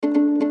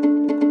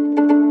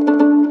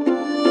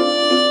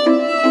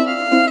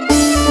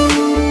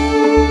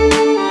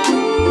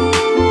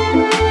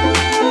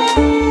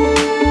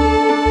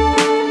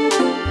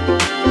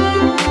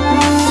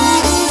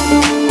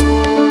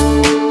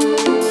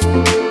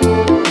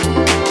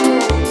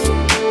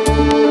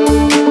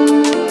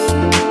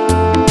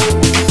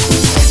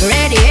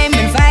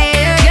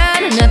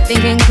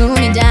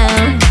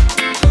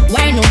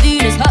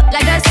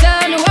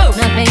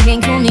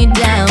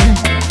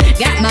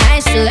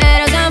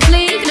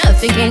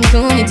nothing can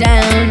cool me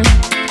down.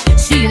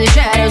 See the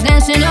shadows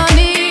dancing on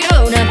me,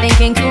 oh, nothing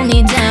can cool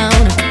me down.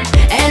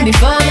 And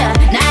before the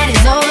night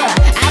is over,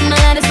 I'm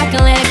not a fucking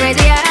little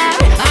crazy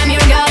out. I'm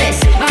your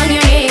goddess, on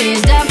your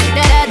knees, down,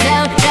 down,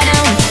 down,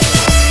 down.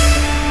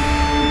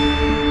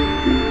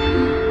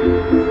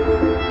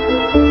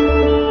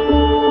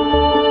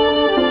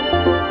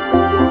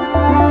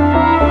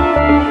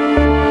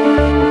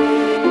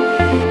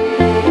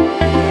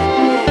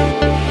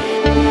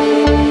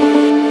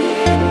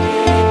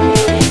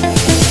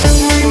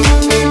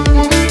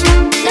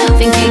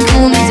 Nothing can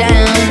cool me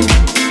down.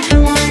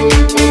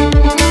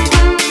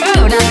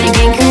 Oh, nothing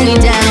can cool me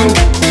down.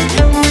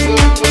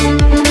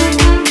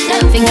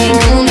 Nothing can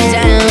cool me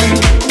down.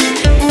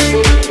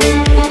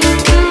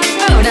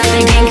 Oh,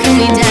 nothing can cool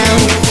me down.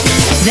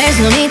 There's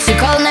no need to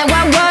call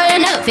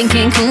 911. Nothing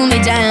can cool me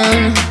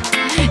down.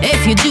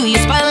 If you do,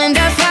 you're spoiling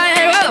the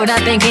fire. Oh,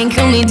 nothing can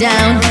cool me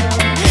down.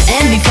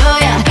 And before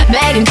ya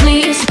begging,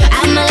 please,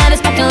 I'm the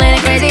loudest fucking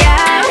little crazy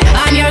out.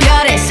 I'm your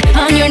goddess,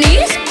 on your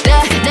knees, da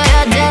da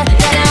da da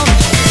down.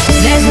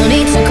 There's no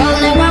need to call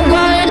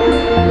 911.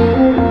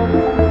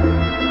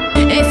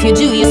 If you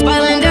do, you're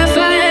spoiling the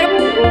fire.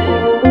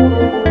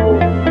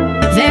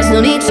 There's no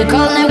need to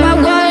call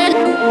 911.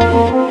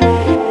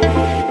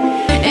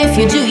 If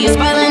you do, you're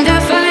spoiling the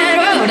fire.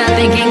 Oh,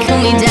 nothing can cool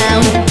me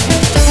down.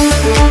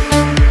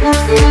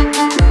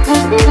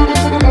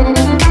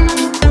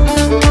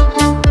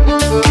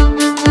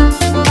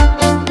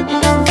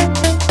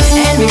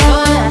 And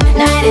before the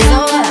night is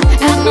over,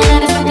 I'm the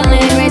loudest fucking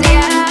little crazy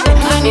out.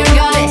 I'm your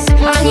goddess,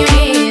 on your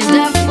knees,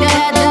 down,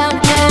 down, down,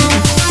 down.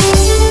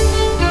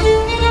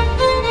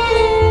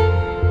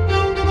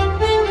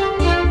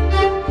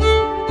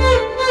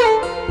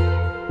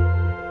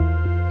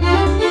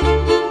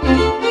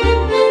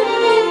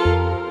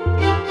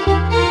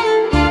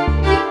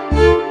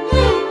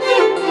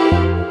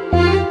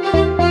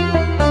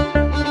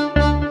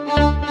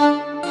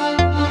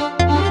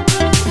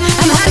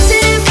 I'm hot to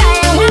the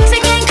fire, once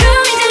again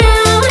cool me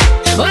down.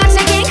 Once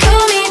again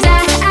cool me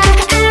down.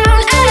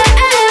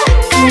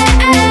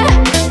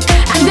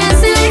 I'm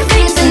dancing like a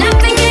phoenix and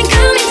nothing can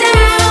cool me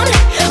down.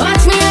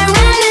 Watch me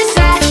run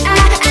inside.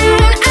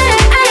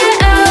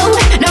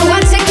 No,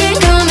 once again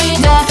cool me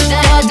down.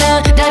 Da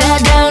da da da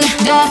da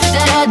da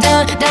da da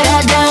da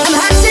da da.